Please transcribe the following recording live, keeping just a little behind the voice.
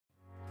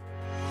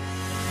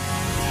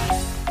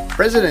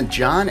President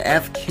John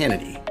F.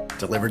 Kennedy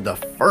delivered the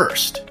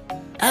first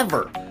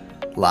ever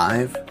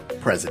live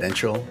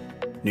presidential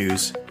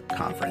news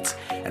conference.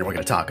 And we're going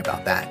to talk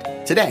about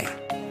that today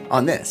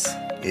on This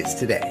Is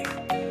Today.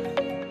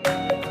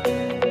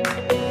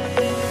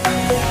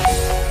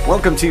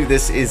 Welcome to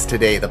This Is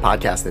Today, the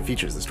podcast that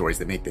features the stories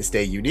that make this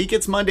day unique.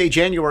 It's Monday,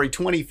 January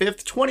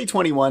 25th,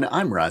 2021.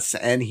 I'm Russ,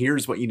 and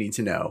here's what you need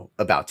to know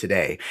about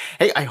today.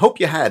 Hey, I hope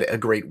you had a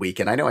great week,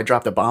 and I know I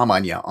dropped a bomb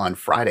on you on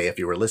Friday if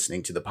you were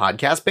listening to the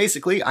podcast.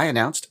 Basically, I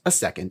announced a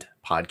second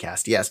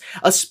podcast. Yes,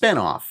 a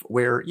spinoff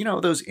where,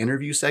 those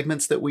interview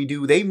segments that we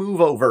do, they move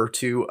over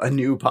to a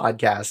new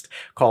podcast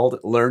called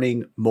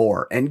Learning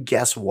More. And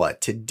guess what?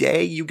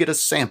 Today, you get a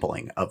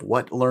sampling of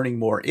what Learning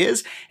More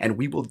is, and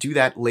we will do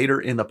that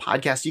later in the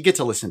podcast. You get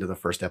to listen to the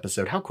first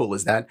episode. How cool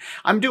is that?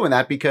 I'm doing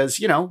that because,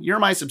 you're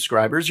my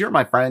subscribers. You're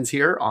my friends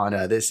here on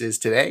This Is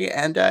Today.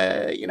 And,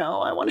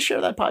 I want to share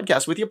that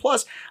podcast with you.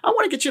 Plus, I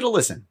want to get you to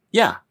listen.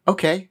 Yeah,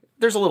 okay.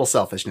 There's a little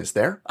selfishness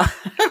there.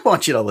 I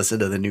want you to listen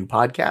to the new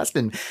podcast.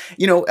 And,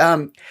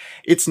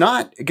 it's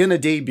not going to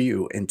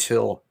debut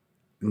until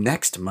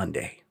next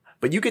Monday,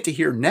 but you get to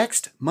hear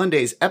next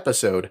Monday's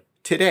episode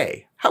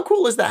today. How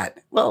cool is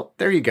that? Well,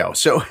 there you go.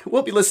 So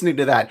we'll be listening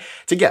to that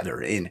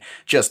together in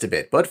just a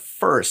bit. But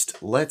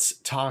first, let's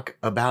talk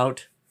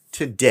about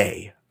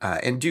today.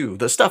 And do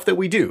the stuff that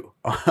we do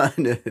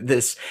on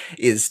This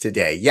Is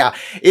Today. Yeah,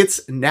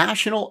 it's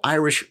National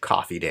Irish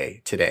Coffee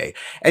Day today.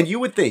 And you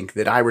would think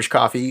that Irish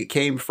coffee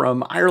came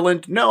from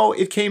Ireland. No,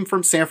 it came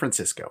from San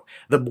Francisco.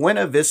 The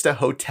Buena Vista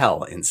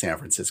Hotel in San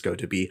Francisco,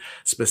 to be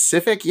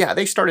specific. Yeah,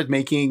 they started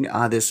making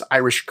this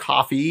Irish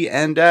coffee.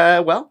 And,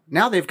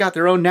 now they've got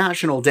their own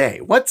national day.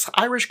 What's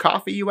Irish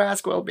coffee, you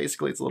ask? Well,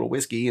 basically, it's a little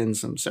whiskey and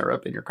some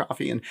syrup in your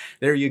coffee. And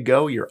there you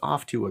go. You're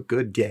off to a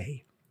good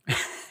day.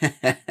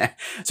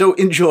 So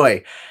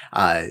enjoy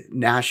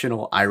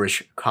National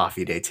Irish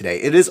Coffee Day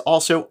today. It is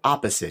also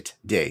Opposite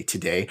Day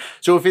today.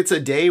 So if it's a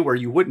day where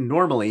you wouldn't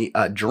normally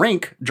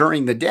drink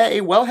during the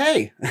day, well,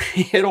 hey,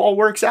 it all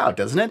works out,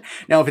 doesn't it?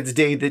 Now, if it's a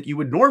day that you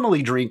would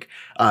normally drink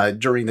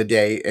during the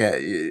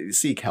day,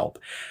 seek help.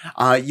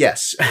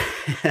 Yes,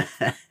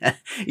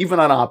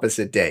 even on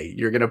Opposite Day,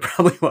 you're going to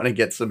probably want to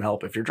get some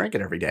help if you're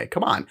drinking every day.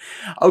 Come on.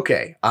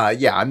 Okay.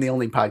 Yeah, I'm the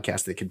only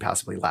podcast that could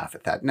possibly laugh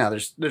at that. Now,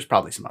 there's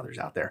probably some others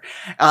out there.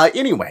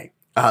 Anyway,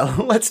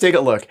 let's take a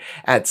look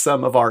at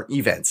some of our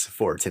events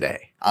for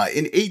today.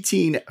 In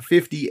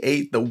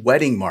 1858, the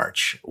Wedding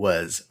March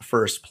was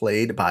first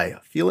played by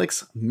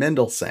Felix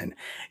Mendelssohn.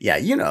 Yeah,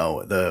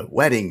 the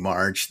Wedding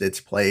March that's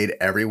played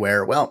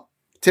everywhere. Well,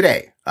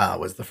 today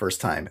was the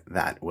first time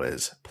that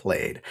was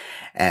played.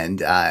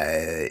 And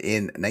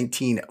in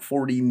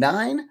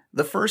 1949,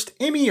 the first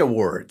Emmy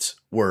Awards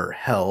were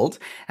held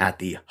at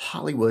the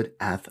Hollywood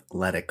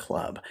Athletic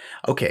Club.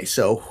 Okay,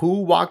 so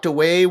who walked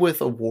away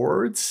with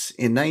awards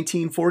in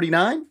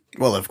 1949?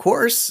 Well, of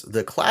course,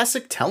 the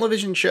classic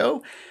television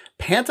show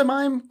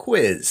Pantomime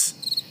Quiz.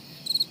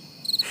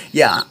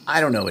 Yeah, I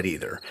don't know it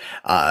either.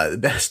 The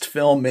best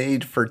film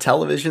made for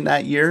television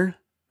that year,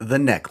 The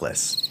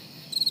Necklace.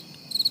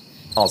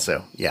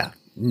 Also, yeah,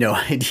 no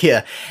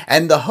idea.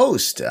 And the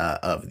host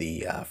of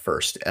the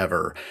first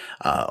ever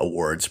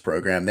awards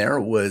program there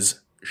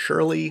was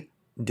Shirley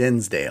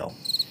Dinsdale.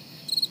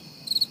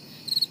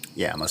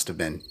 Yeah, it must have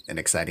been an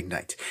exciting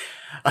night.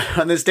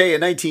 On this day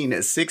in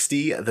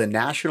 1960, the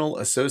National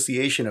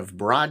Association of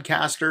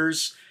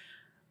Broadcasters,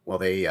 well,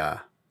 they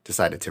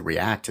decided to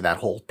react to that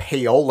whole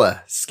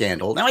payola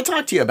scandal. Now, I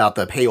talked to you about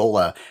the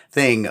payola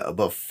thing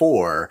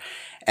before,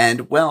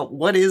 and, well,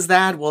 what is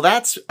that? Well,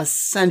 that's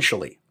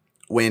essentially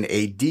when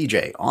a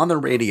DJ on the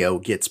radio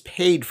gets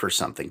paid for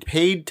something,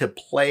 paid to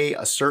play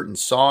a certain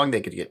song.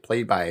 They could get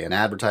played by an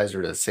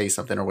advertiser to say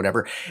something or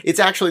whatever. It's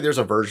actually, there's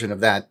a version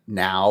of that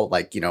now,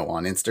 like,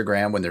 on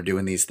Instagram when they're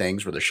doing these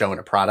things where they're showing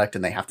a product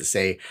and they have to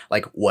say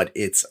like what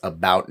it's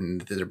about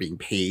and they're being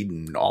paid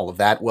and all of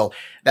that. Well,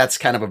 that's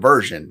kind of a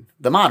version,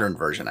 the modern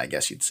version, I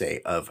guess you'd say,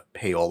 of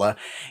payola.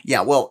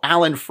 Yeah, well,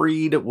 Alan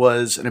Freed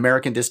was an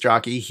American disc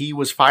jockey. He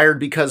was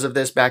fired because of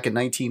this back in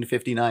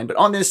 1959. But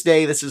on this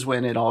day, this is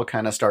when it all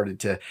kind of started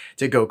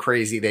to go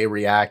crazy. They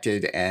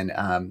reacted and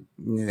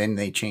then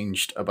they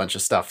changed a bunch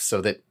of stuff so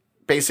that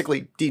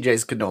basically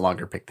DJs could no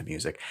longer pick the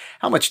music.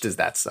 How much does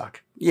that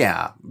suck?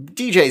 Yeah,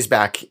 DJs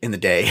back in the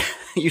day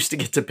used to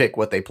get to pick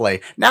what they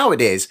play.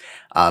 Nowadays,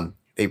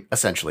 they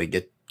essentially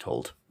get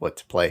told what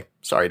to play.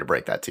 Sorry to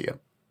break that to you.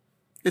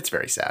 It's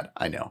very sad,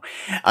 I know.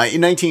 In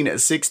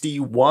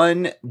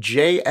 1961,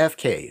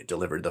 JFK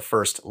delivered the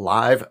first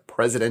live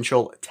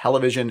presidential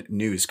television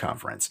news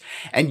conference.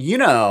 And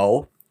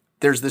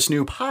there's this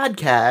new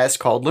podcast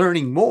called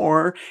Learning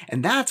More,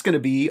 and that's going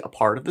to be a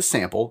part of the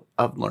sample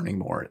of Learning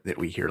More that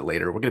we hear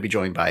later. We're going to be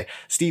joined by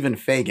Stephen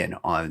Fagan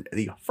on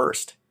the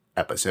first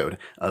episode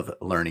of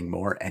Learning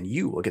More, and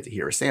you will get to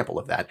hear a sample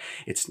of that.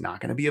 It's not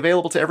going to be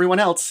available to everyone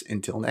else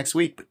until next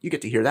week, but you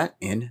get to hear that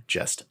in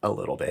just a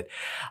little bit.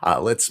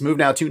 Let's move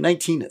now to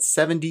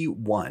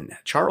 1971.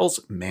 Charles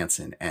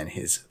Manson and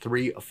his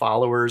 3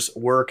 followers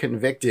were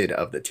convicted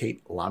of the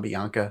Tate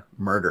LaBianca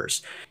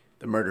murders.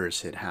 The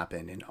murders had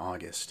happened in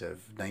August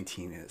of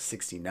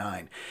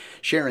 1969.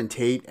 Sharon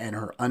Tate and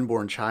her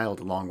unborn child,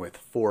 along with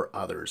 4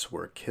 others,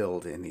 were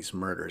killed in these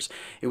murders.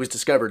 It was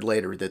discovered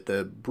later that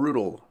the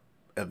brutal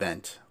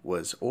event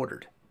was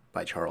ordered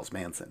by Charles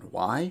Manson.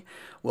 Why?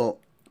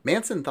 Well,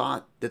 Manson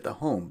thought that the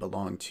home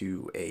belonged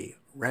to a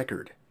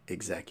record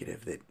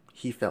executive that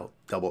he felt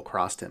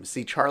double-crossed him.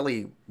 See,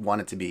 Charlie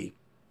wanted to be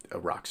a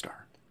rock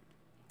star.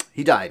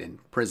 He died in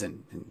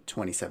prison in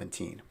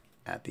 2017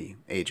 at the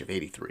age of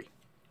 83.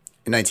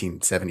 In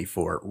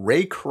 1974,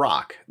 Ray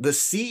Kroc, the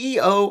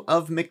CEO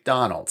of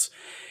McDonald's,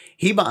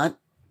 he bought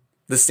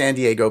the San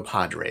Diego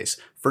Padres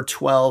for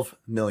 $12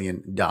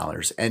 million.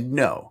 And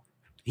no,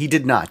 he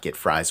did not get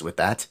fries with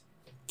that.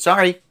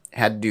 Sorry,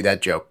 had to do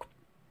that joke.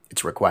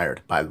 It's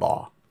required by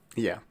law.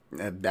 Yeah,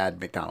 a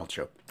bad McDonald's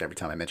joke every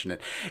time I mention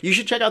it. You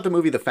should check out the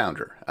movie The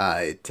Founder.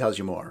 It tells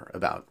you more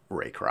about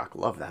Ray Kroc.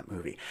 Love that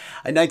movie.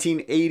 In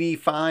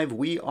 1985,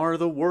 We Are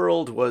the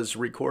World was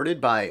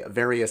recorded by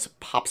various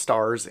pop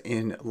stars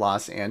in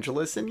Los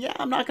Angeles. And yeah,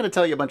 I'm not going to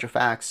tell you a bunch of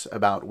facts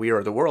about We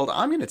Are the World.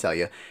 I'm going to tell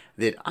you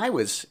that I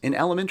was in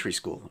elementary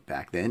school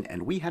back then,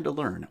 and we had to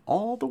learn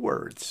all the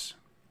words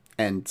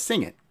and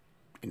sing it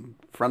in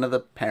front of the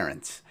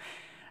parents.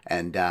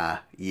 And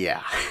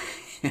yeah,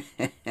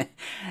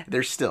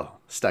 they're still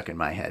stuck in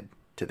my head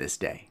to this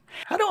day.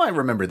 How do I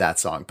remember that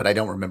song, but I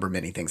don't remember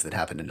many things that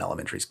happened in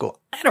elementary school?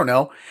 I don't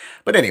know.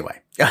 But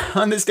anyway,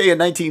 on this day in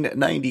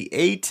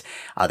 1998,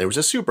 there was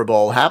a Super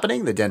Bowl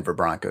happening. The Denver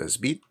Broncos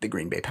beat the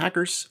Green Bay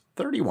Packers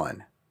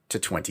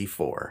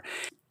 31-24.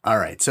 All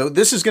right, so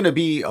this is going to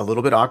be a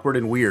little bit awkward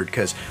and weird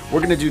because we're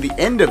going to do the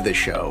end of the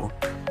show,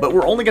 but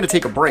we're only going to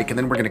take a break and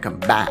then we're going to come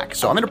back.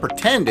 So I'm going to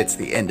pretend it's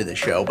the end of the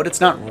show, but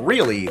it's not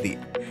really the...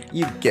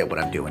 You get what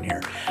I'm doing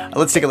here.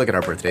 Let's take a look at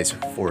our birthdays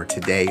for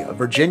today.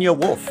 Virginia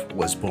Woolf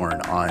was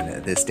born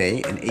on this day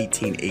in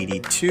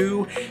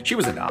 1882. She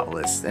was a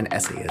novelist, an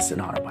essayist,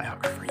 an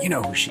autobiographer. You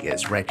know who she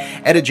is, right?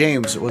 Etta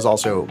James was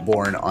also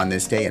born on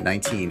this day in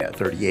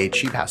 1938.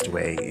 She passed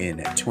away in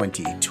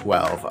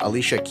 2012.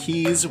 Alicia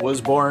Keys was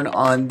born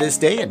on this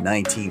day in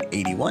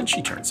 1981.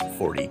 She turns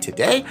 40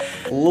 today.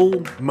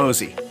 Lil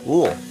Mosey.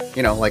 Lil,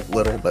 you know, like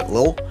little, but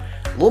Lil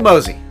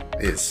Mosey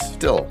is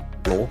still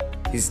Lil.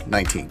 He's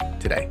 19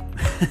 today.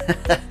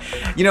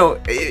 You know,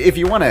 if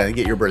you want to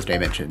get your birthday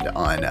mentioned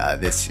on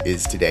This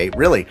Is Today,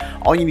 really,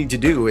 all you need to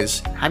do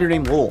is have your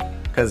name Lowell,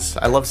 because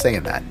I love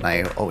saying that, and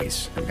I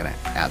always am going to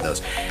add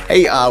those.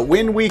 Hey,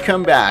 when we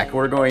come back,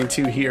 we're going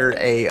to hear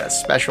a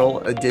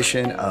special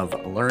edition of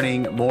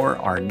Learning More,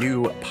 our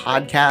new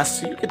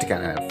podcast. So you get to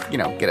kind of,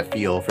 get a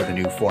feel for the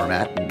new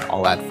format and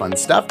all that fun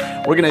stuff.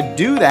 We're going to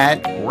do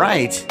that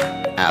right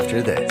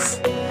after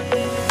this.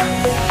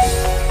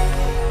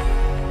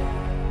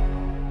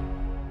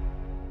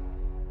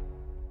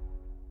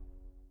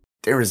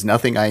 There is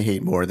nothing I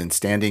hate more than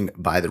standing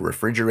by the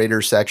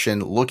refrigerator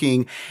section,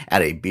 looking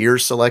at a beer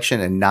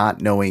selection and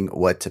not knowing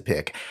what to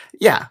pick.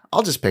 Yeah,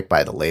 I'll just pick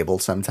by the label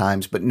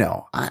sometimes, but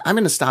no, I'm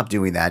going to stop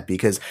doing that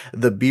because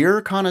the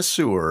Beer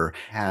Connoisseur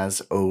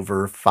has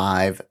over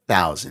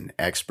 5,000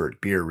 expert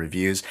beer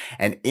reviews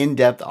and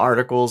in-depth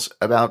articles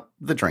about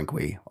the drink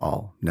we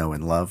all know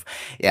and love.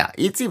 Yeah,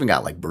 it's even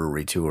got like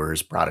brewery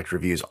tours, product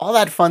reviews, all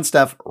that fun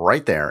stuff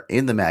right there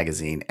in the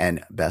magazine.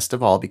 And best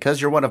of all, because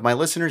you're one of my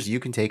listeners,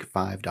 you can take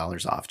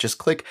 $5 off. Just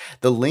click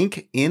the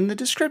link in the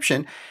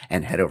description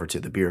and head over to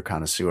the Beer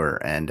Connoisseur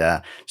and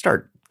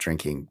start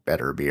drinking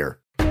better beer.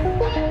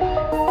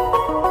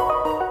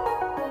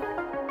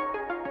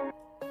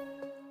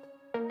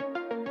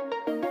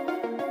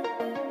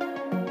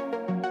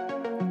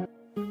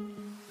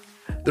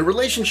 The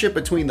relationship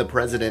between the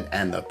president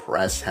and the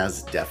press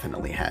has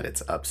definitely had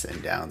its ups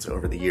and downs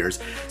over the years.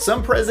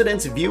 Some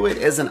presidents view it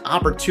as an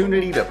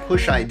opportunity to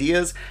push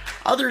ideas.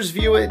 Others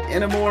view it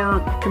in a more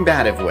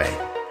combative way.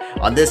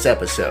 On this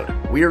episode,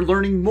 we are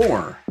learning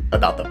more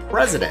about the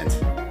president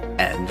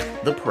and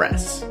the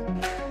press.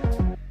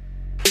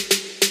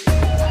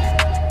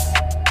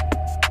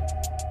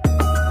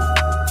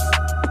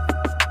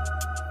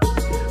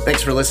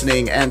 Thanks for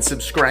listening and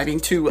subscribing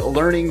to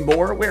Learning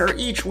More, where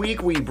each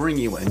week we bring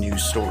you a new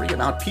story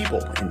about people,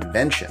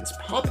 inventions,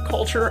 pop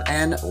culture,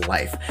 and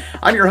life.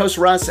 I'm your host,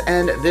 Russ,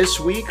 and this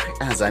week,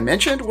 as I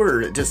mentioned,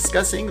 we're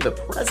discussing the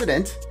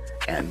president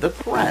and the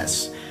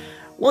press.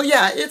 Well,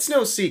 yeah, it's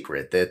no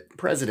secret that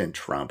President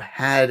Trump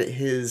had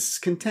his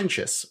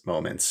contentious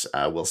moments,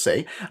 we'll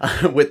say,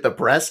 with the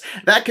press.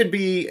 That could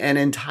be an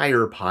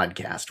entire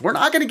podcast. We're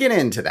not going to get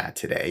into that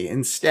today.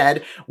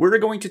 Instead, we're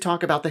going to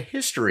talk about the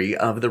history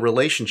of the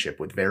relationship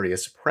with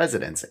various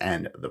presidents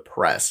and the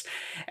press,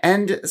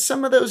 and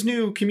some of those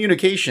new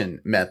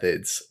communication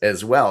methods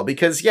as well.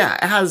 Because, yeah,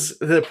 as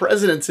the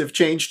presidents have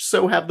changed,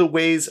 so have the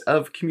ways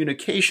of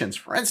communications.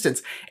 For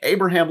instance,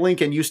 Abraham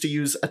Lincoln used to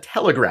use a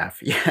telegraph.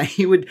 Yeah,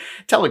 he would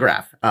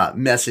telegraph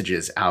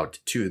messages out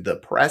to the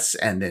press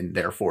and then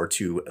therefore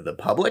to the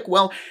public.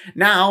 Well,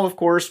 now, of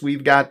course,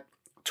 we've got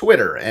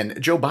Twitter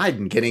and Joe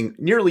Biden getting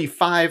nearly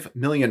 5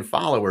 million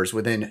followers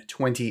within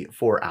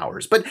 24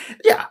 hours. But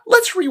yeah,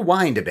 let's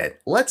rewind a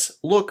bit. Let's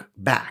look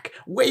back,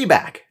 way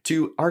back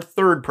to our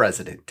third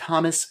president,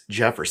 Thomas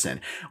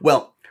Jefferson.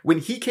 Well, when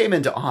he came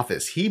into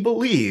office, he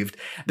believed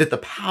that the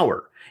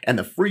power and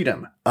the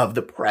freedom of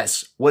the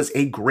press was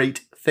a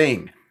great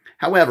thing.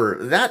 However,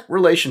 that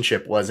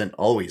relationship wasn't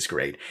always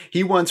great.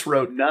 He once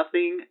wrote,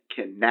 "Nothing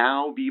can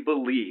now be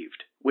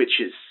believed which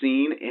is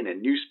seen in a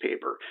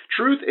newspaper.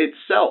 Truth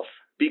itself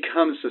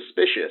becomes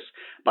suspicious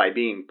by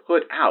being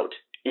put out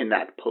in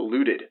that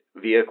polluted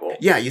vehicle."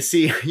 Yeah, you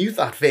see, you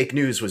thought fake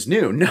news was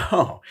new.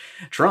 No,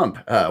 Trump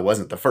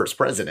wasn't the first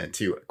president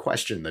to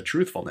question the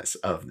truthfulness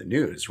of the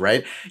news,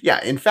 right?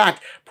 Yeah, in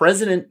fact,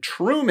 President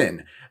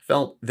Truman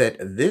felt that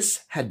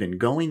this had been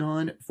going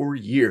on for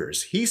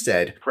years. He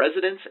said,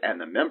 "Presidents and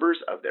the members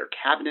of their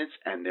cabinets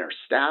and their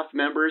staff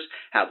members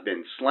have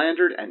been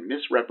slandered and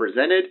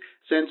misrepresented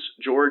since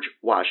George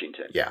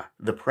Washington." Yeah,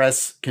 the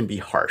press can be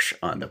harsh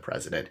on the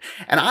president.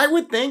 And I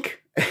would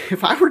think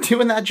if I were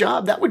doing that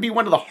job, that would be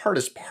one of the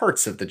hardest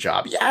parts of the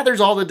job. Yeah,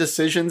 there's all the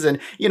decisions. And,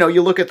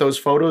 you look at those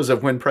photos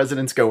of when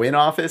presidents go in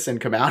office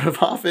and come out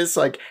of office,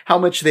 like how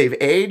much they've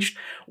aged.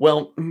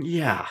 Well,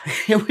 yeah,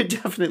 it would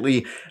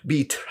definitely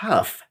be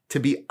tough to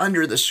be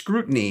under the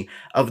scrutiny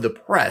of the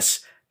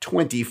press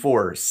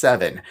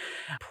 24/7.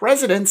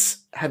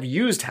 Presidents have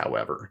used,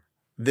 however,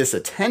 this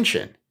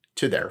attention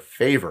to their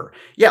favor.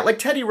 Yeah, like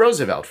Teddy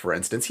Roosevelt, for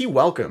instance, he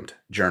welcomed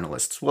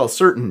journalists, well,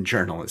 certain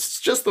journalists,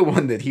 just the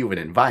one that he would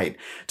invite,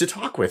 to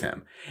talk with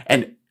him.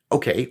 And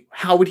okay,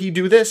 how would he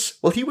do this?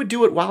 Well, he would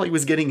do it while he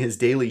was getting his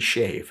daily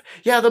shave.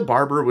 Yeah, the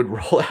barber would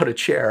roll out a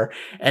chair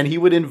and he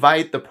would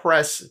invite the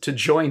press to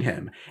join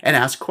him and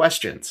ask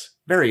questions.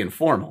 Very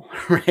informal,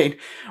 right?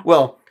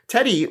 Well,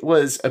 Teddy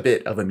was a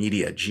bit of a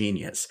media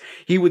genius.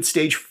 He would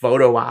stage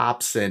photo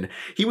ops and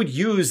he would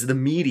use the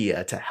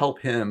media to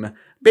help him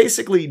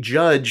basically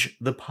judge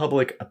the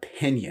public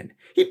opinion.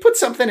 He'd put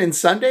something in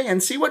Sunday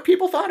and see what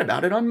people thought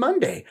about it on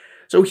Monday.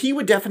 So he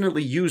would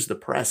definitely use the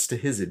press to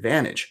his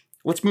advantage.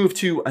 Let's move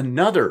to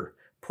another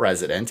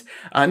president,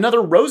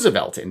 another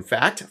Roosevelt, in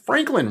fact,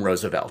 Franklin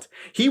Roosevelt.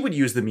 He would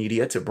use the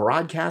media to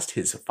broadcast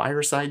his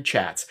fireside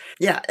chats.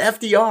 Yeah,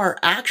 FDR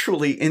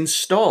actually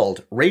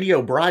installed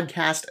radio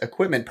broadcast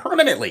equipment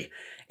permanently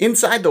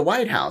inside the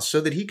White House so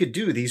that he could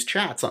do these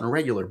chats on a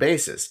regular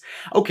basis.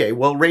 Okay,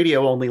 well,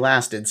 radio only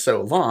lasted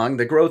so long.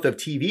 The growth of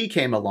TV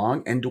came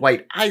along, and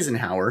Dwight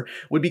Eisenhower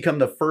would become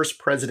the first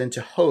president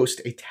to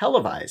host a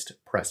televised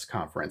press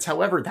conference.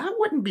 However, that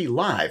wouldn't be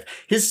live.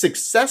 His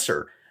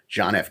successor,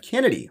 John F.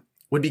 Kennedy,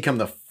 would become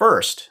the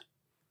first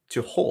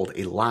to hold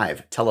a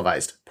live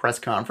televised press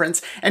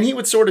conference, and he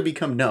would sort of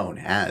become known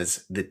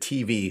as the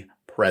TV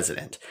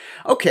president.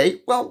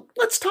 Okay, well,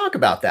 let's talk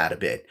about that a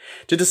bit.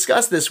 To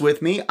discuss this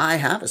with me, I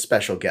have a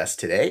special guest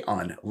today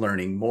on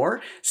Learning More,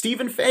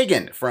 Stephen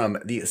Fagan from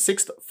the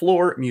 6th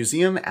Floor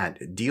Museum at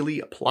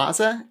Dealey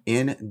Plaza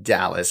in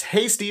Dallas.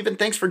 Hey, Stephen,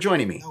 thanks for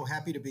joining me. Oh,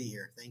 happy to be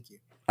here. Thank you.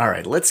 All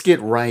right, let's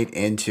get right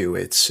into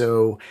it.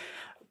 So,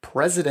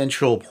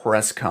 presidential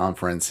press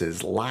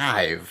conferences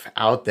live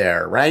out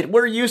there, right?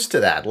 We're used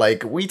to that.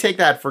 Like, we take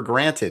that for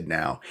granted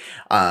now.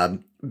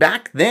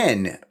 Back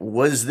then,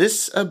 was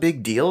this a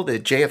big deal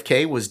that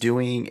JFK was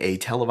doing a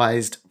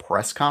televised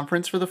press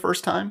conference for the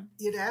first time?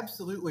 It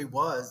absolutely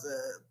was.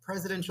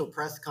 Presidential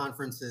press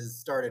conferences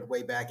started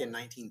way back in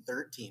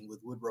 1913 with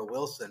Woodrow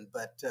Wilson,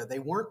 but they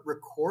weren't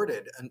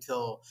recorded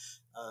until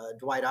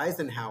Dwight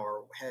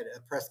Eisenhower had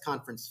a press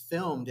conference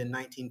filmed in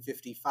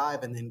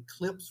 1955, and then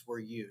clips were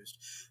used.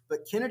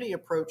 But Kennedy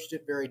approached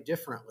it very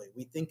differently.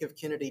 We think of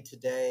Kennedy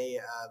today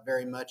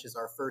very much as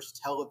our first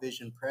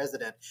television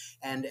president,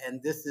 and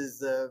this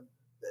is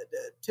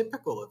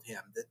typical of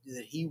him,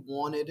 that he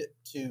wanted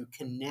to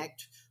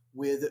connect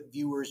with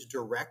viewers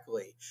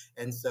directly.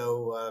 And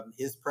so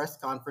his press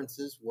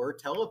conferences were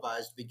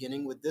televised,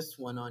 beginning with this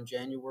one on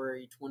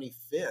January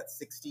 25th,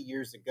 60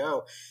 years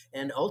ago.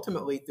 And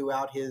ultimately,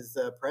 throughout his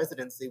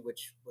presidency,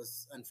 which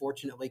was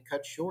unfortunately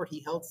cut short, he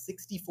held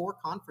 64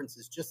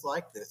 conferences just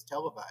like this,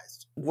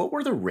 televised. What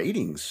were the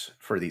ratings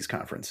for these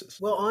conferences?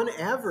 Well, on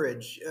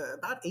average,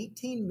 about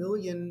 18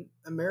 million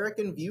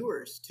American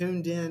viewers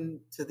tuned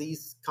in to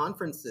these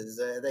conferences.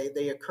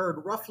 They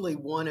occurred roughly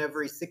one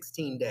every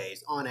 16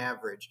 days on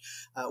average.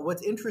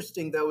 What's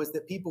interesting, though, is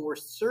that people were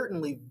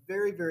certainly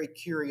very, very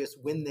curious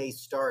when they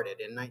started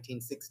in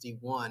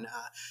 1961.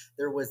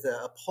 There was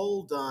a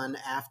poll done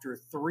after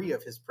 3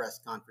 of his press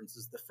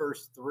conferences, the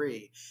first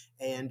 3,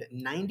 and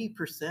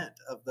 90%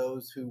 of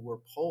those who were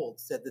polled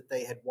said that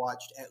they had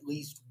watched at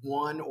least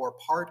one or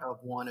part of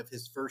one of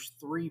his first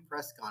 3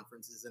 press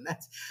conferences. And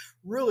that's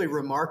really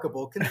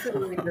remarkable,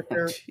 considering that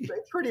they're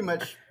pretty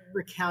much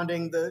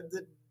recounting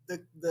the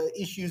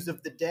issues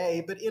of the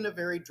day, but in a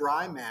very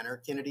dry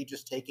manner. Kennedy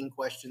just taking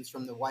questions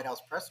from the White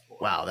House press corps.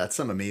 Wow, that's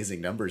some amazing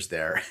numbers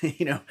there.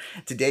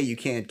 Today you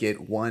can't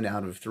get 1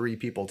 out of 3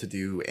 people to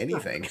do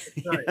anything.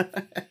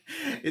 Right.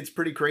 It's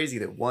pretty crazy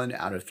that 1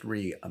 out of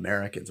 3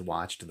 Americans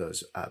watched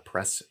those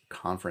press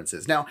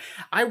conferences. Now,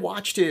 I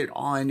watched it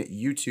on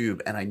YouTube,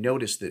 and I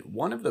noticed that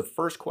one of the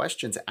first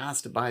questions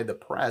asked by the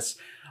press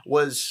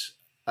was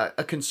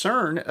a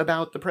concern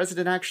about the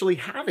president actually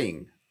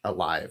having a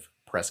live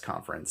press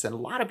conference. And a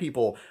lot of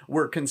people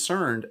were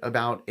concerned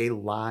about a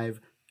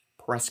live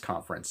press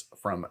conference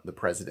from the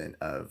President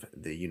of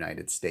the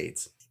United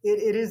States.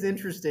 It is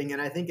interesting,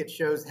 and I think it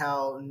shows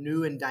how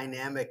new and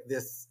dynamic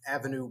this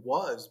avenue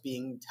was,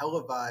 being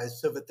televised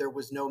so that there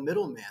was no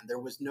middleman. There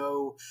was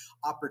no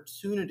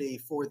opportunity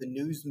for the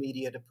news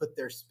media to put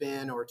their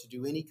spin or to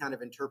do any kind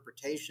of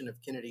interpretation of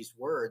Kennedy's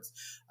words.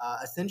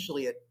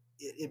 Essentially,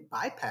 it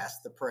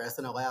bypassed the press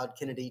and allowed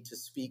Kennedy to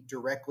speak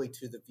directly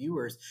to the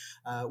viewers.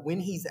 When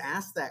he's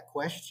asked that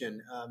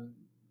question,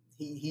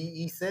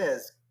 he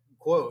says,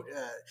 quote,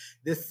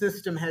 this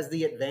system has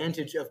the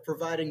advantage of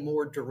providing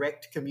more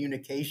direct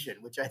communication,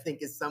 which I think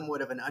is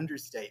somewhat of an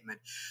understatement.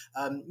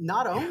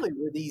 Not only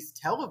were these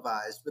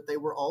televised, but they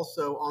were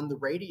also on the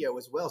radio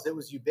as well. So it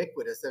was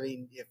ubiquitous. I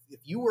mean,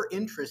 if you were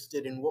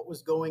interested in what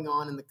was going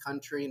on in the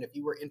country, and if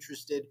you were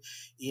interested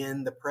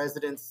in the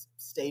president's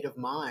state of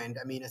mind,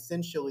 I mean,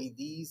 essentially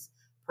these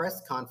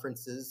press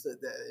conferences,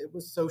 it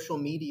was social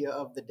media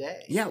of the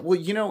day. Yeah,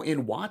 well,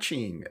 in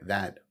watching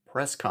that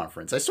press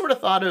conference, I sort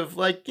of thought of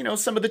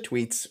some of the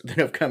tweets that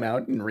have come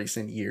out in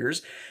recent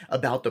years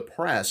about the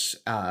press,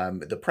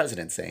 the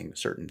president saying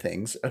certain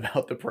things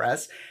about the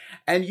press.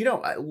 And,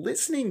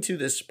 listening to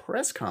this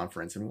press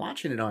conference and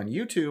watching it on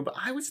YouTube,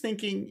 I was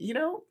thinking,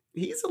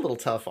 he's a little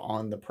tough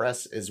on the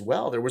press as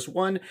well. There was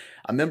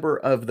a member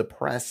of the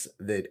press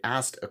that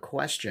asked a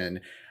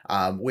question,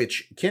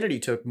 which Kennedy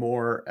took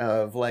more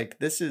of like,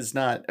 this is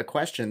not a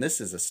question,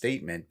 this is a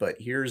statement, but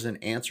here's an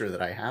answer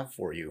that I have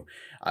for you.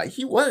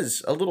 He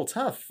was a little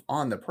tough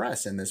on the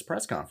press in this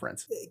press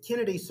conference.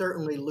 Kennedy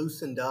certainly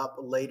loosened up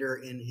later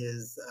in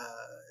his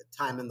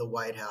time in the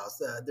White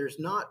House. There's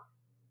not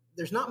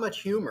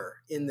much humor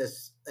in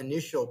this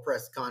initial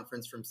press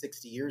conference from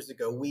 60 years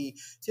ago. We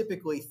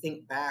typically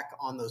think back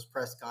on those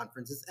press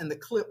conferences, and the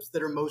clips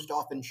that are most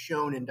often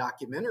shown in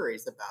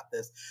documentaries about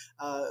this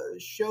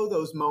show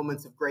those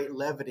moments of great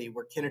levity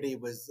where Kennedy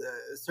was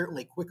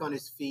certainly quick on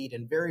his feet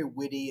and very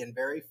witty and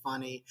very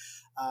funny.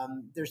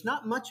 There's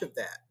not much of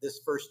that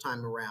this first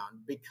time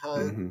around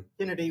because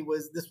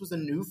this was a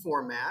new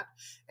format,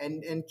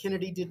 and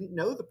Kennedy didn't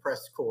know the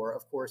press corps,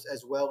 of course,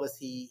 as well as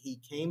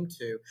he came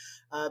to.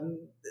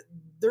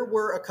 There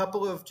were a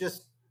couple of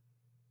just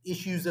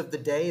issues of the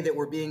day that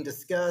were being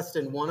discussed,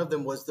 and one of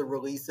them was the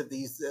release of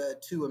these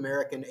two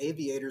American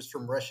aviators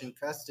from Russian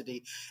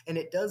custody. And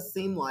it does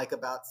seem like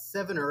about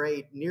 7 or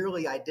 8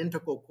 nearly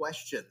identical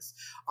questions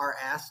are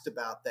asked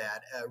about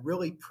that,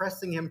 really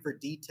pressing him for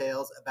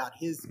details about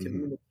his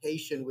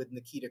communication with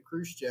Nikita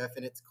Khrushchev.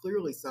 And it's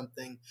clearly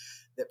something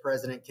that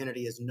President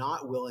Kennedy is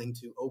not willing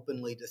to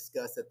openly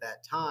discuss at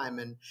that time.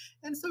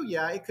 And so,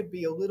 yeah, it could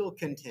be a little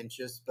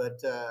contentious,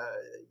 but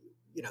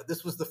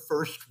this was the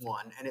first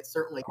one, and it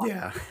certainly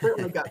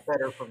got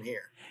better from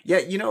here. Yeah,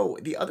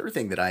 the other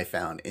thing that I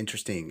found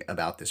interesting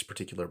about this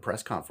particular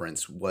press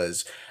conference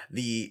was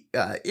the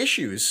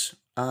issues.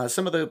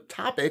 Some of the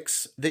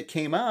topics that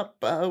came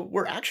up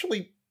were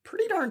actually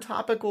pretty darn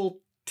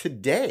topical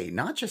today,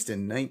 not just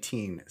in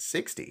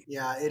 1960.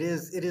 Yeah, it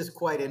is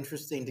quite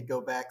interesting to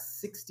go back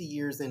 60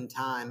 years in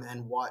time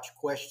and watch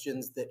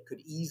questions that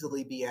could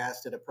easily be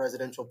asked at a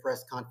presidential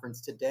press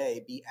conference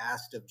today be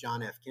asked of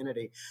John F.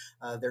 Kennedy.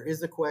 There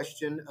is a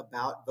question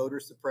about voter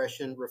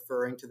suppression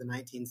referring to the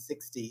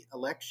 1960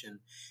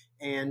 election.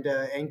 And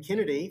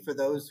Kennedy, for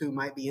those who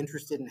might be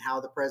interested in how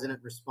the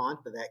president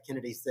responded to that,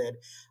 Kennedy said,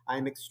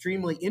 "I'm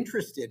extremely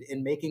interested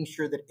in making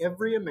sure that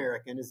every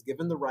American is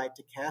given the right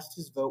to cast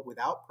his vote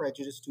without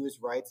prejudice to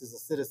his rights as a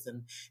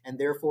citizen, and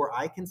therefore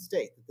I can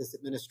state that this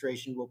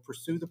administration will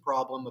pursue the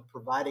problem of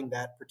providing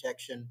that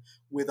protection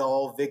with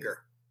all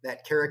vigor."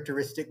 That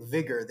characteristic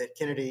vigor that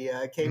Kennedy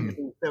came to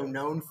be so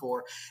known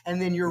for. And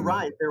then you're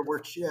right. There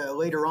were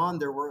later on.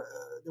 There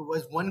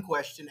was one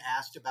question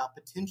asked about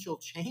potential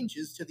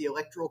changes to the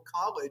Electoral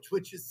College,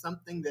 which is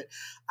something that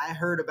I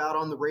heard about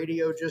on the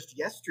radio just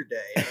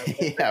yesterday.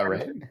 Yeah,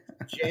 right.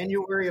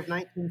 January of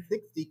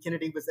 1960,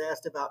 Kennedy was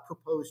asked about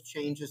proposed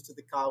changes to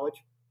the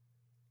college.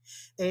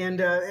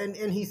 And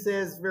he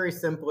says very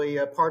simply,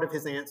 part of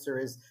his answer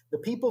is the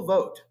people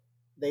vote.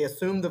 They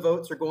assume the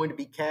votes are going to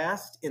be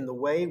cast in the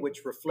way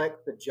which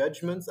reflect the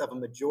judgments of a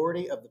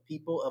majority of the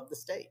people of the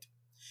state.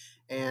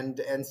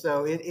 And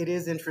so it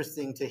is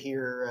interesting to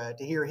hear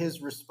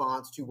his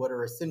response to what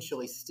are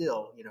essentially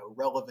still,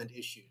 relevant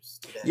issues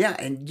today. Yeah,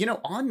 and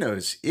on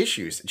those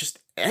issues, just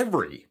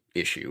every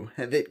issue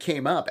that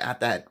came up at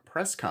that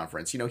press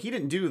conference, he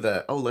didn't do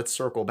let's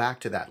circle back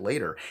to that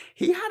later.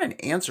 He had an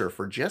answer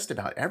for just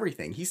about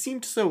everything. He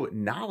seemed so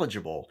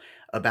knowledgeable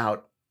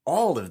about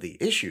all of the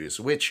issues,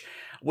 which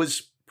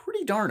was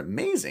pretty darn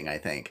amazing, I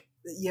think.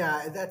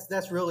 Yeah,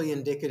 that's really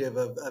indicative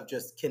of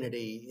just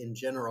Kennedy in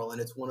general, and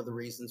it's one of the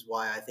reasons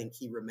why I think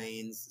he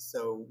remains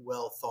so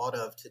well thought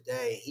of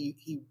today.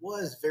 He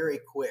was very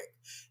quick,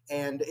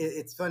 and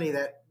it's funny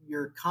that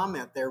your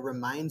comment there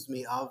reminds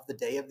me of the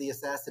day of the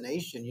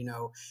assassination.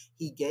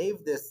 He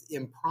gave this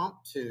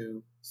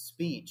impromptu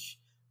speech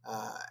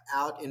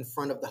out in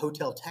front of the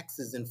Hotel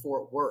Texas in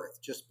Fort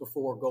Worth just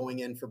before going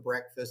in for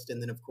breakfast.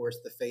 And then, of course,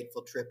 the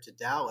fateful trip to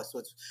Dallas. So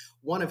it's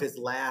one of his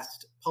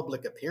last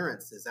public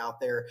appearances out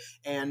there.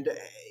 And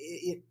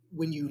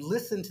when you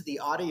listen to the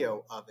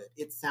audio of it,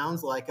 it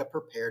sounds like a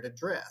prepared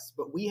address.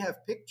 But we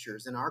have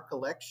pictures in our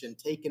collection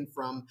taken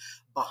from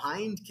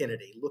behind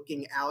Kennedy,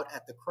 looking out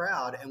at the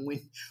crowd. And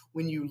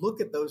when you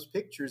look at those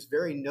pictures,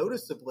 very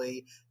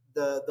noticeably,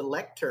 the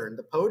lectern,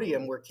 the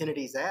podium where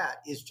Kennedy's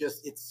at,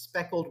 it's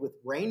speckled with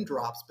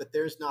raindrops, but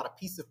there's not a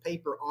piece of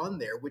paper on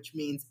there, which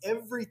means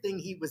everything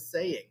he was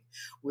saying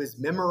was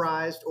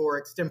memorized or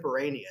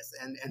extemporaneous.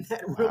 And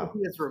that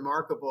really is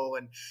remarkable.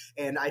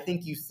 And I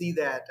think you see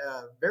that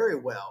very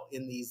well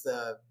in these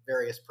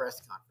various press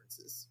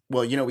conferences.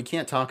 Well, we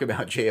can't talk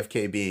about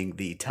JFK being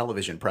the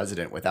television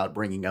president without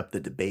bringing up the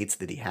debates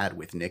that he had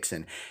with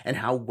Nixon and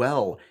how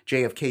well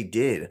JFK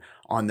did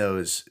on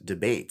those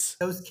debates.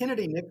 Those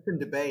Kennedy-Nixon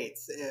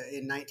debates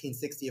in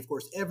 1960, of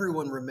course,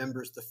 everyone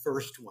remembers the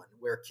first one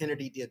where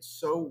Kennedy did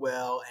so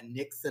well and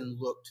Nixon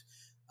looked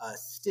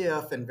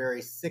stiff and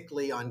very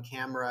sickly on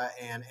camera,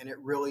 and it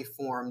really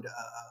formed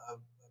a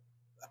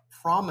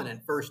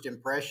prominent first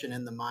impression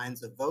in the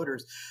minds of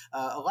voters.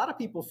 A lot of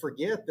people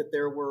forget that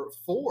there were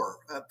 4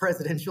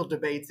 presidential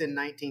debates in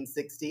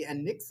 1960,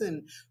 and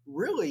Nixon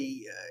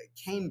really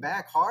came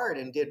back hard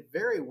and did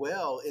very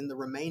well in the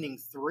remaining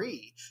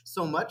 3,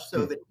 so much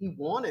so that he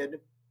wanted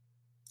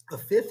a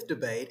 5th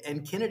debate,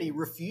 and Kennedy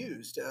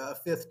refused a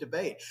 5th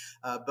debate.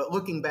 But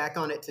looking back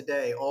on it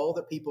today, all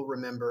that people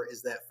remember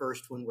is that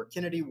first one where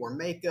Kennedy wore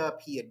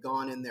makeup. He had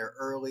gone in there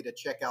early to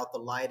check out the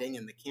lighting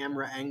and the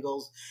camera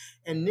angles.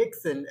 And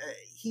Nixon,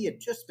 he had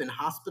just been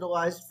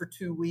hospitalized for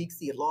 2 weeks.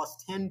 He had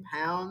lost 10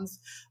 pounds.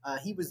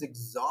 He was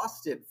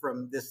exhausted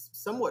from this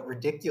somewhat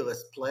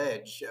ridiculous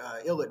pledge,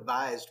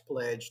 ill-advised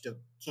pledge to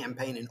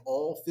campaign in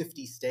all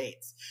 50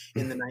 states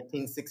in the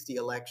 1960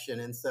 election.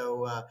 And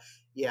so,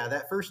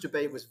 that first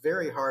debate was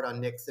very hard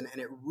on Nixon,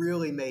 and it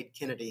really made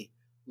Kennedy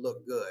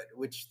look good,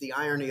 which the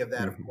irony of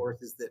that, of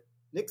course, is that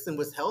Nixon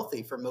was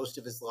healthy for most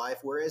of his life,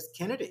 whereas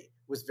Kennedy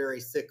was very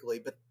sickly,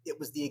 but it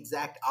was the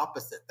exact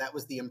opposite. That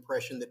was the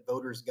impression that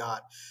voters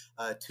got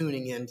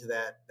tuning into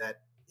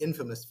that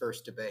infamous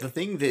first debate. The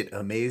thing that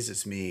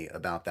amazes me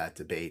about that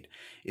debate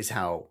is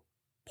how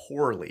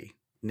poorly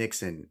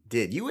Nixon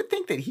did. You would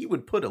think that he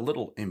would put a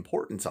little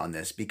importance on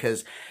this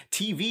because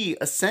TV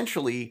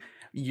essentially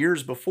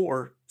years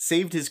before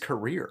saved his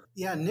career.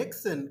 Yeah,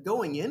 Nixon,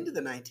 going into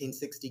the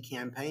 1960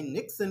 campaign,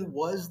 Nixon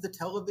was the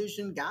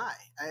television guy.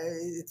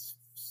 It's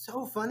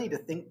so funny to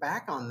think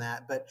back on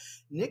that, but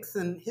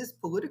Nixon, his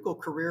political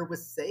career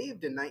was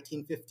saved in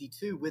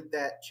 1952 with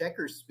that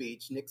Checkers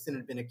speech. Nixon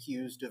had been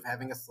accused of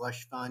having a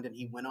slush fund, and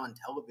he went on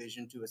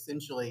television to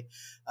essentially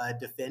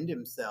defend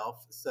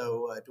himself.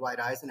 So Dwight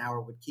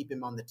Eisenhower would keep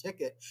him on the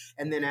ticket.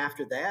 And then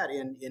after that,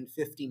 in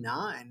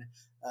 59,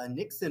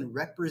 Nixon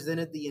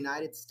represented the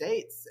United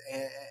States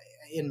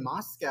in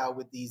Moscow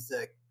with these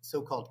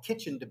so-called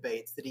kitchen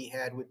debates that he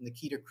had with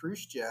Nikita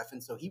Khrushchev.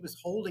 And so he was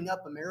holding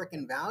up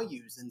American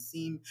values and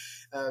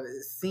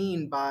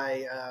seen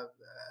by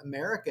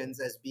Americans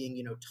as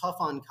being, tough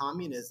on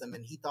communism.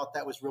 And he thought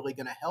that was really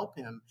going to help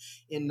him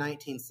in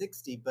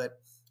 1960.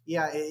 But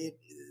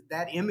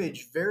that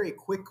image very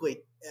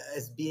quickly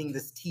as being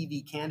this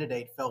TV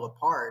candidate fell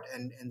apart.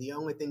 And the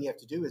only thing you have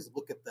to do is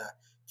look at the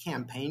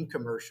campaign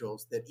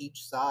commercials that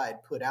each side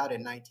put out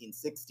in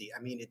 1960.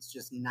 I mean, it's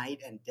just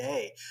night and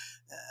day.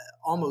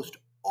 Almost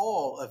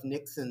all of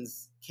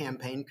Nixon's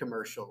campaign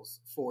commercials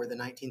for the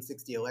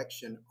 1960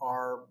 election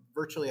are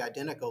virtually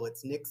identical.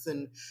 It's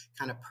Nixon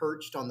kind of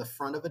perched on the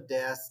front of a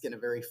desk in a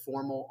very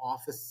formal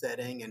office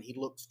setting, and he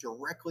looks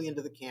directly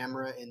into the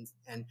camera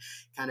and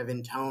kind of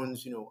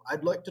intones,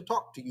 I'd like to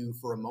talk to you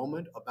for a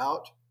moment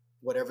about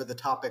whatever the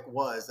topic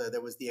was.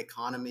 There was the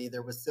economy,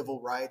 there was civil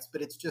rights,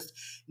 but it's just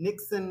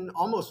Nixon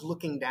almost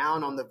looking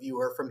down on the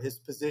viewer from his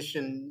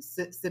position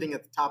sitting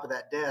at the top of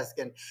that desk.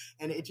 And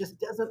it just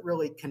doesn't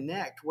really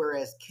connect.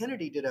 Whereas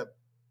Kennedy did a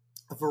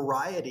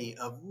variety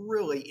of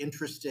really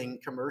interesting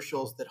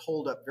commercials that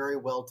hold up very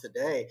well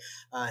today.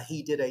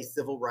 He did a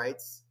civil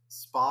rights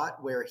spot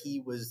where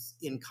he was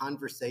in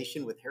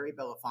conversation with Harry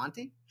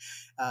Belafonte.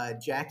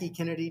 Jackie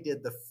Kennedy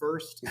did the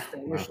first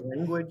Spanish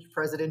language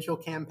presidential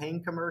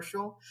campaign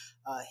commercial.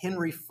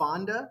 Henry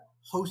Fonda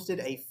hosted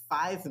a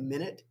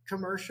 5-minute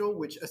commercial,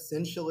 which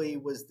essentially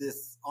was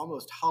this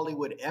almost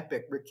Hollywood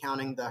epic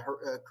recounting the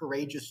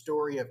courageous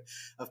story of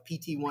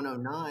PT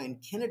 109.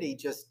 Kennedy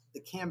the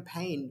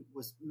campaign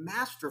was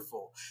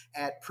masterful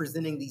at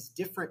presenting these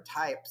different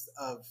types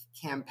of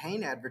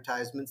campaign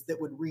advertisements that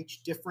would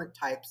reach different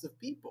types of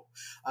people.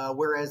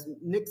 Whereas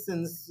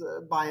Nixon's,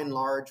 by and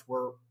large,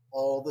 were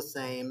all the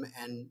same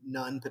and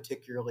none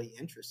particularly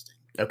interesting.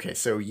 Okay,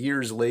 so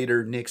years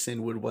later,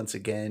 Nixon would once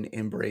again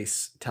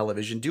embrace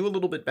television, do a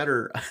little bit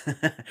better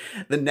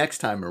the next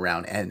time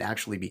around, and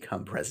actually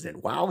become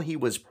president. While he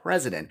was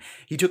president,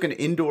 he took an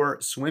indoor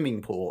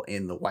swimming pool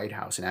in the White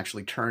House and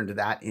actually turned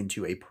that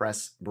into a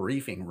press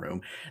briefing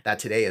room that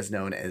today is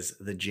known as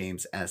the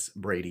James S.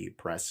 Brady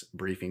Press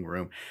Briefing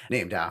Room,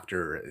 named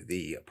after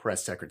the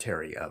press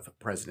secretary of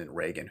President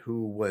Reagan,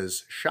 who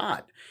was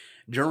shot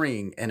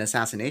during an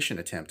assassination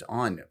attempt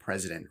on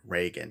President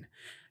Reagan.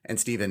 And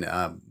Stephen,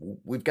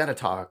 we've got to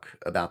talk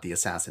about the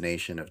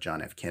assassination of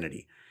John F.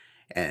 Kennedy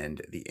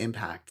and the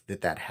impact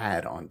that that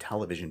had on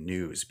television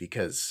news,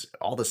 because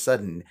all of a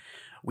sudden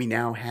we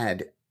now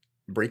had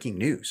breaking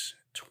news,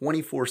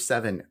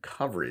 24/7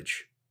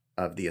 coverage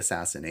of the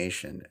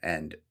assassination.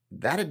 And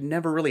that had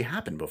never really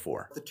happened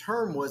before. The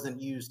term wasn't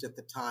used at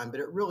the time, but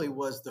it really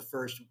was the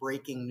first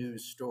breaking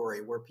news story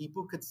where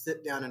people could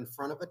sit down in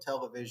front of a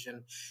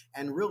television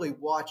and really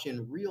watch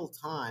in real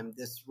time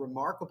this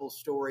remarkable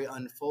story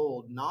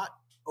unfold, not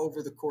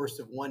over the course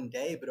of one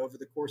day, but over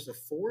the course of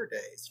 4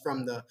 days,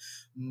 from the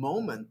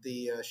moment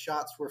the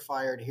shots were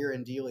fired here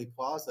in Dealey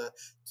Plaza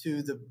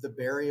to the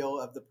burial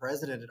of the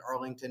president at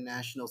Arlington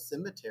National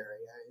Cemetery.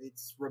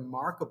 It's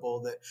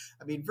remarkable that,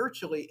 I mean,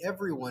 virtually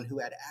everyone who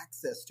had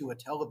access to a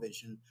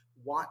television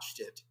watched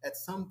it at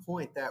some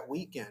point that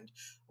weekend.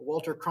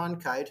 Walter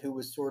Cronkite, who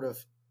was sort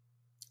of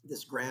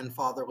this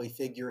grandfatherly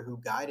figure who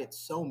guided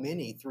so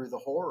many through the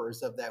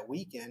horrors of that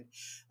weekend,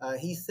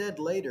 he said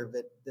later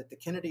that the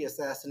Kennedy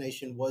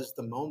assassination was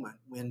the moment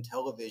when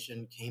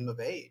television came of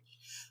age.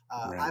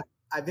 Right.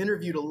 I've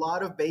interviewed a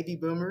lot of baby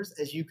boomers,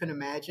 as you can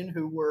imagine,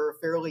 who were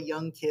fairly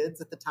young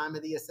kids at the time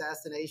of the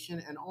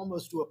assassination, and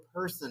almost to a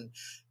person,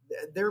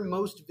 their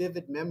most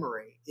vivid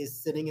memory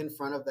is sitting in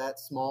front of that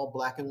small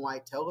black and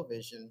white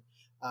television,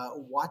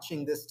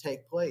 watching this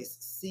take place,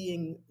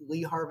 seeing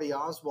Lee Harvey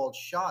Oswald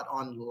shot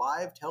on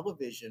live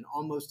television,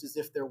 almost as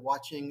if they're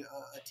watching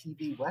a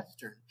TV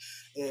Western.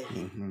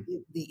 Hmm.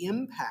 The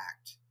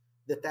impact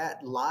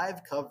that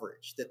live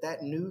coverage,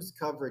 that news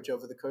coverage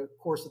over the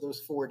course of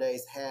those 4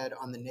 days had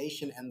on the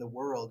nation and the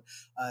world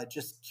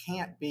just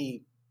can't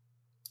be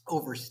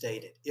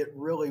overstated. It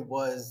really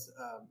was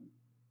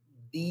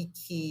the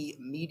key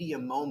media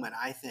moment,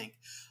 I think,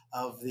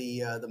 of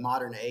the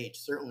modern age,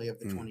 certainly of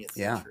the 20th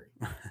Yeah. century.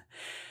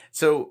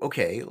 So,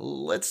 okay,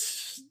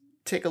 let's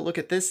take a look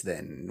at this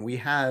then. We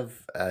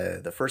have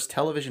the first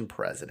television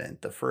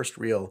president, the first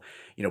real,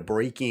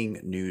 breaking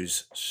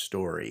news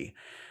story.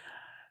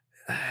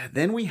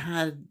 Then we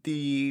had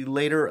the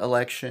later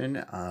election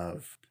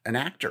of an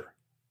actor,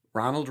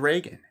 Ronald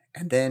Reagan,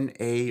 and then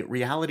a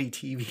reality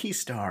TV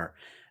star,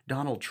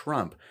 Donald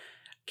Trump.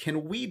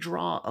 Can we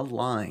draw a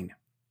line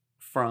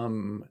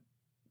from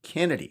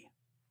Kennedy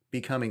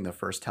becoming the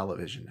first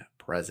television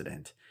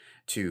president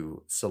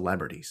to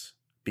celebrities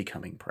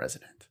becoming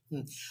president?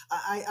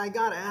 I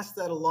got asked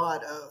that a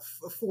lot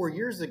 4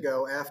 years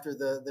ago after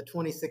the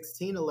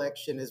 2016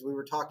 election, as we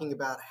were talking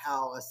about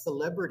how a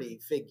celebrity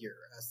figure,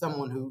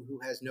 someone who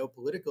has no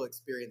political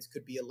experience,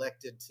 could be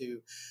elected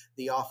to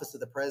the office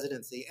of the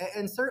presidency.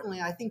 And certainly,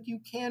 I think you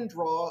can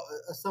draw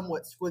a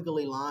somewhat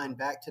squiggly line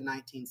back to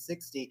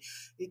 1960.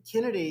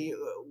 Kennedy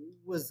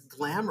was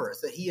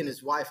glamorous. He and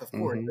his wife, of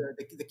course,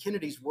 Hmm. the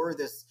Kennedys were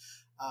this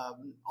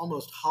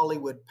almost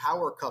Hollywood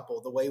power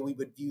couple, the way we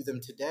would view them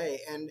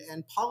today.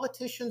 And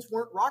politicians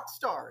weren't rock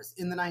stars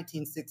in the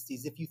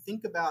 1960s. If you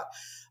think about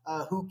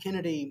who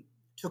Kennedy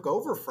took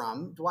over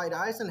from, Dwight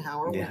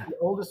Eisenhower was Yeah. the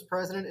oldest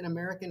president in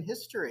American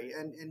history,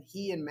 and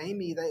he and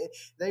Mamie,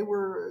 they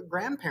were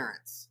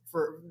grandparents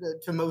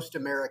to most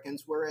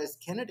Americans, whereas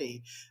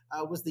Kennedy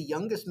was the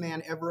youngest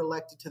man ever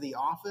elected to the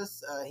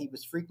office. He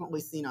was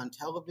frequently seen on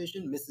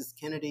television. Mrs.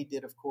 Kennedy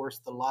did, of course,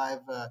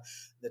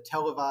 the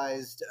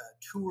televised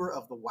tour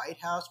of the White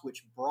House,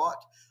 which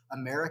brought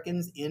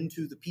Americans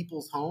into the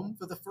people's home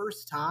for the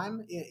first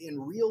time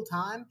in real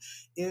time.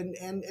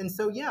 And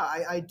so, yeah,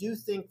 I do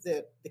think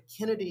that the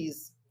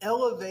Kennedys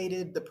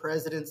elevated the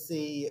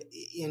presidency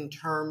in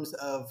terms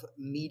of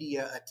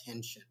media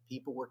attention.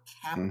 People were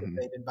Hmm.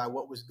 captivated by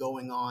what was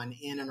going on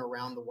in and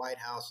around the White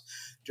House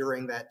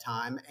during that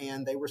time,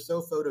 and they were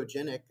so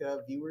photogenic,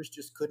 viewers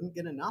just couldn't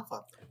get enough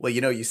of them. Well,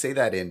 you say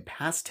that in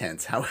past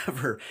tense.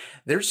 However,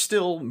 there's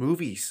still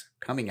movies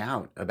coming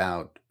out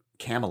about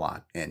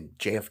Camelot and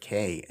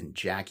JFK and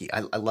Jackie.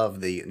 I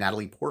love the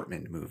Natalie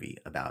Portman movie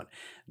about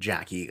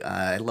Jackie.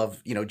 I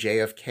love,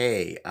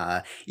 JFK.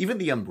 Even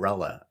the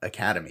Umbrella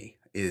Academy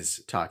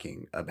is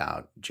talking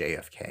about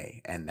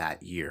JFK and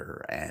that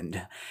year.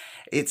 And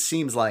it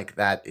seems like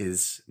that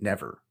is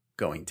never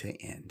going to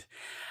end.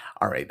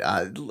 All right.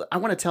 I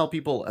want to tell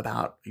people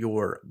about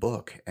your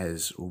book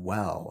as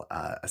well,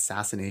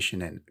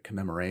 Assassination and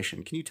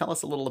Commemoration. Can you tell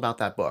us a little about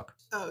that book?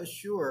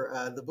 Sure.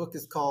 The book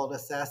is called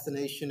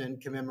Assassination and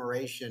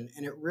Commemoration,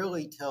 and it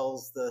really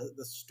tells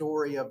the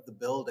story of the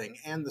building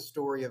and the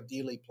story of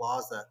Dealey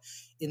Plaza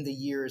in the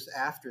years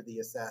after the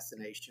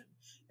assassination.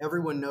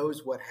 Everyone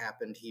knows what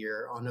happened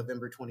here on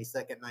November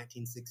 22nd,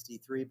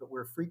 1963, but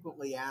we're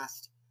frequently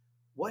asked,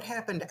 what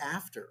happened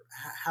after?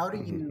 How do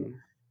you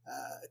Hmm.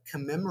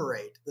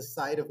 commemorate the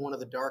site of one of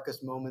the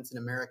darkest moments in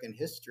American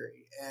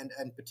history, and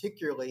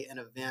particularly an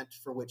event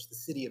for which the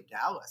city of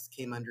Dallas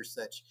came under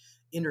such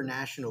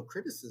international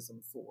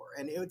criticism for.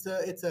 And it's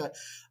a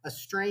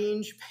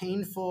strange,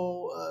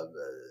 painful,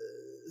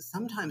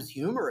 sometimes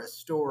humorous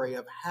story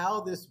of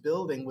how this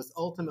building was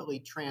ultimately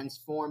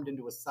transformed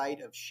into a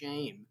site of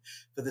shame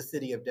for the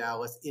city of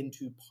Dallas,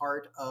 into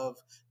part of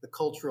the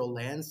cultural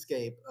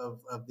landscape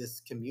of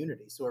this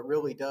community. So it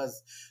really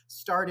does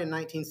start in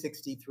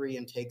 1963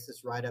 and takes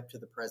us right up to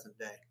the present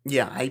day.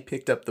 Yeah, I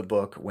picked up the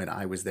book when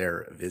I was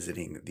there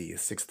visiting the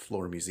Sixth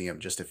Floor Museum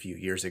just a few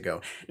years ago.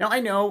 Now,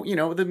 I know,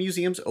 the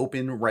museum's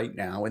open right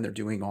now and they're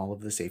doing all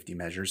of the safety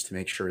measures to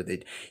make sure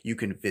that you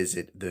can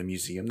visit the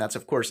museum. That's,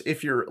 of course,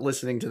 if you're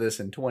listening to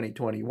this in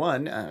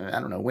 2021, I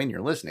don't know when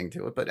you're listening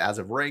to it, but as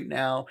of right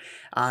now,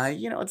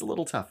 it's a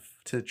little tough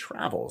to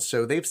travel.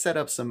 So they've set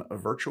up some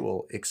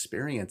virtual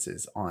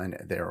experiences on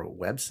their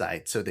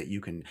website so that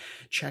you can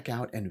check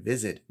out and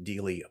visit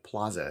Dealey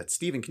Plaza.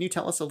 Stephen, can you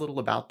tell us a little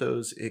about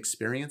those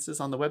experiences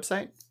on the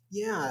website?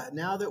 Yeah,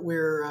 now that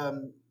we're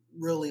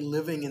really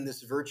living in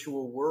this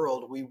virtual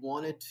world, we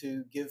wanted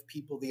to give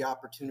people the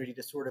opportunity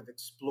to sort of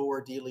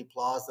explore Dealey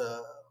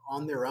Plaza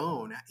on their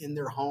own, in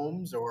their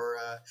homes or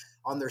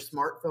on their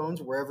smartphones,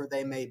 wherever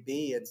they may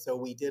be. And so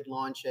we did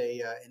launch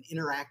an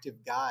interactive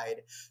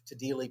guide to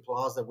Dealey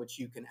Plaza, which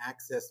you can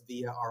access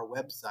via our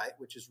website,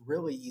 which is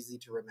really easy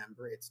to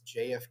remember. It's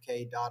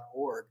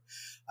jfk.org.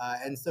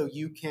 And so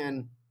you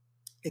can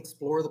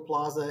explore the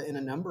plaza in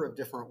a number of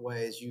different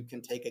ways. You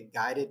can take a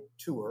guided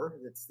tour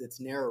that's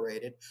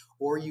narrated,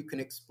 or you can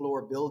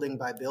explore building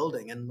by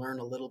building and learn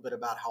a little bit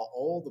about how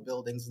all the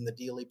buildings in the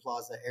Dealey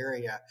Plaza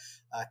area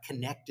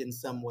connect in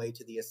some way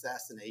to the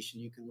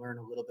assassination. You can learn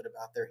a little bit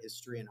about their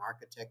history and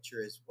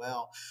architecture as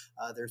well.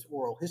 There's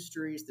oral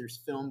histories, there's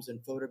films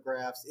and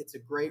photographs. It's a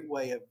great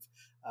way of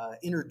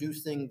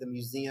introducing the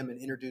museum and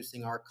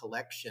introducing our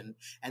collection.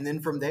 And then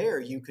from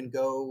there, you can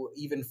go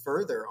even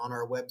further. On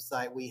our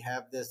website, we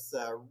have this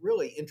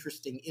really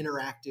interesting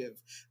interactive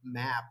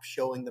map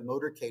showing the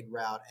motorcade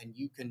route, and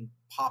you can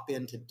pop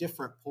into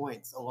different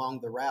points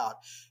along the route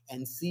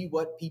and see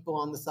what people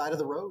on the side of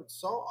the road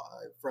saw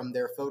from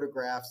their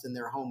photographs and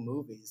their home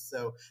movies.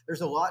 So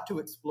there's a lot to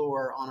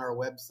explore on our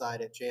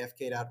website at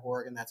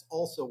jfk.org, and that's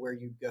also where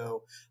you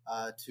go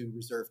to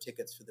reserve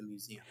tickets for the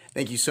museum.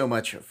 Thank you so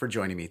much for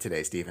joining me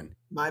today, Stephen.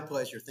 My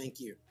pleasure. Thank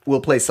you.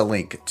 We'll place a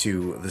link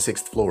to the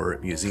Sixth Floor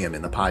Museum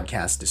in the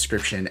podcast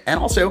description, and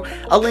also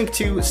a link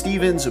to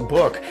Stephen's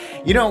book.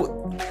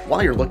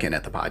 While you're looking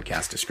at the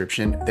podcast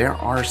description, there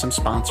are some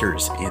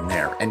sponsors in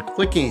there, and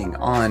clicking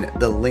on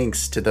the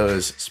links to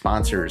those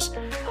sponsors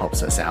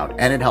helps us out,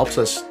 and it helps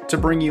us to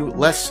bring you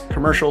less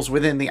commercials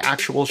within the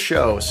actual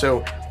show.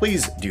 So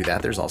please do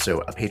that. There's also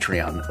a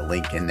Patreon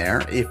link in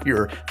there if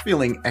you're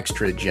feeling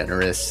extra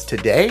generous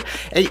today.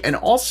 And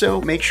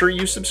also make sure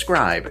you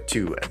subscribe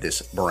to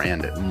this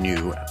brand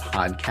new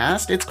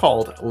podcast. It's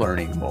called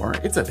Learning More.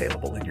 It's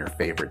available in your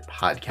favorite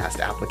podcast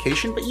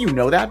application, but you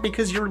know that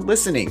because you're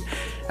listening.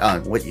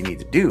 What you need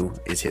to do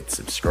is hit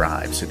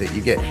subscribe so that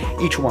you get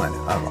each one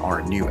of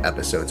our new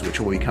episodes, which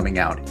will be coming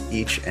out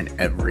each and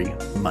every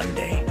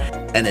Monday.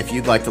 And if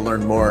you'd like to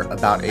learn more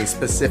about a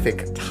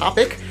specific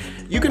topic,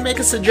 you can make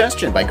a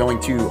suggestion by going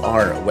to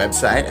our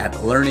website at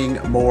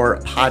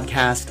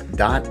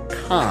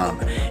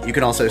learningmorepodcast.com. You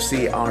can also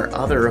see our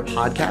other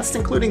podcasts,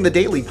 including the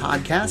daily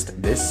podcast,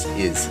 This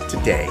Is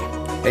Today.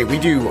 Hey, we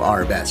do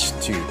our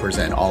best to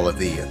present all of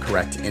the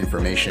correct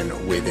information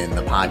within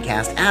the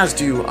podcast, as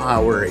do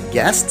our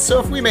guests. So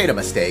if we made a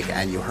mistake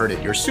and you heard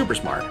it, you're super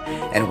smart,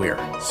 and we're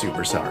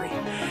super sorry.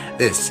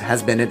 This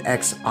has been an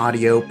X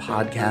Audio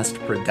podcast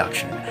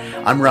production.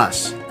 I'm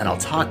Russ, and I'll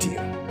talk to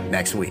you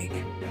next week.